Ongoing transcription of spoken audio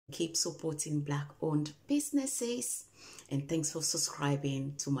Keep supporting Black-owned businesses, and thanks for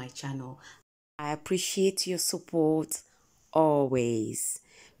subscribing to my channel. I appreciate your support always.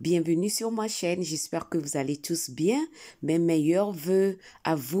 Bienvenue sur ma chaîne, j'espère que vous allez tous bien. Mes meilleurs vœux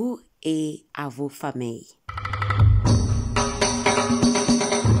à vous et à vos familles.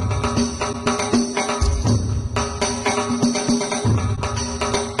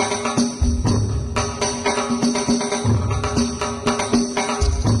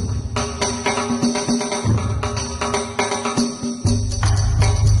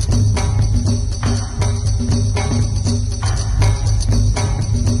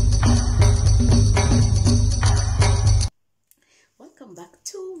 Welcome back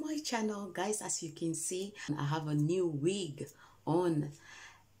to my channel, guys. As you can see, I have a new wig on,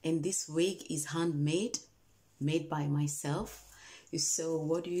 and this wig is handmade, made by myself. So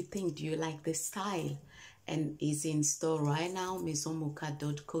what do you think? Do you like the style? And is in store right now,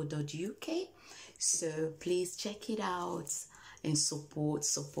 maisonmoka.co.uk. So please check it out and support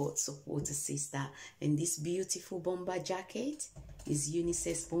the sister. And this beautiful bomber jacket is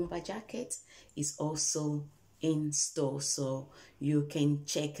unisex bomber jacket, is also in store, so you can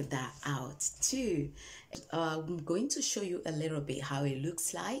check that out too. I'm going to show you a little bit how it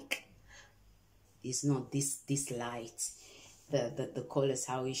looks like. It's not this light, the colors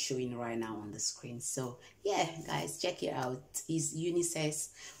how it's showing right now on the screen. So yeah, guys, check it out. It's unisex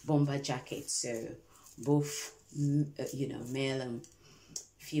bomber jacket, so both male and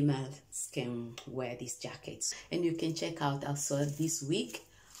female can wear these jackets. And you can check out also this wig,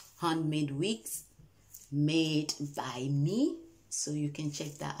 handmade wigs made by me, so you can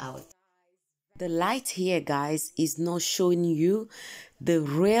check that out. The light here, guys, is not showing you the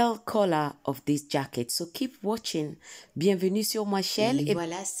real color of this jacket, so keep watching. Bienvenue sur ma chaîne. Et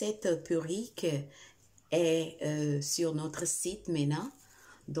voilà, cette perruque est sur notre site maintenant.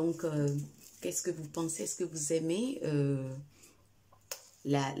 Donc qu'est-ce que vous pensez? Est-ce que vous aimez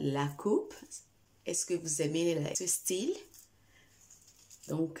la coupe? Est-ce que vous aimez ce style?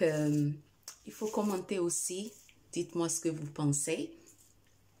 Donc il faut commenter aussi. Dites-moi ce que vous pensez.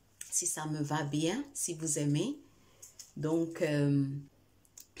 Si ça me va bien, si vous aimez. Donc,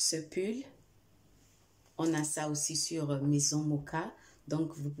 ce pull, on a ça aussi sur Maisonmoka.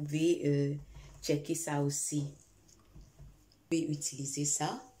 Donc, vous pouvez checker ça aussi. Vous pouvez utiliser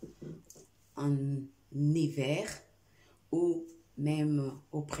ça en hiver ou même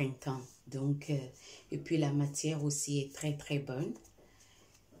au printemps. Donc, et puis la matière aussi est très bonne.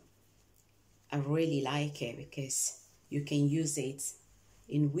 I really like it because you can use it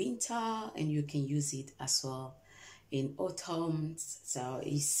in winter and you can use it as well in autumn. So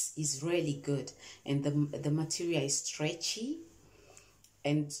it's really good, and the material is stretchy,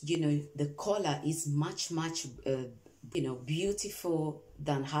 and the color is much beautiful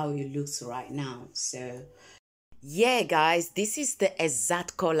than how it looks right now. So yeah, guys, this is the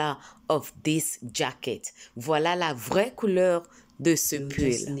exact color of this jacket. Voilà la vraie couleur de ce pull.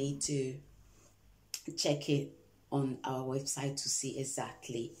 You just need to check it on our website to see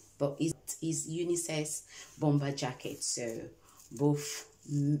exactly, but it is unisex bomber jacket, so both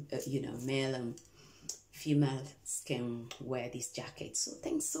male and female can wear this jacket. So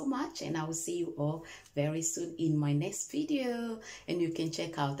thanks so much, and I will see you all very soon in my next video. And you can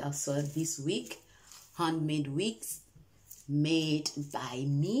check out also this wig, handmade wigs made by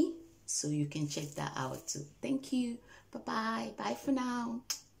me, so you can check that out too. Thank you, bye for now.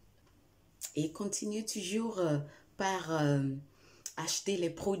 Et continue toujours par acheter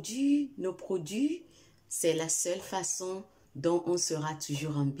les produits, nos produits. C'est la seule façon dont on sera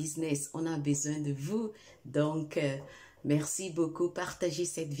toujours en business. On a besoin de vous. Donc, merci beaucoup. Partagez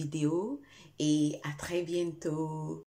cette vidéo et à très bientôt.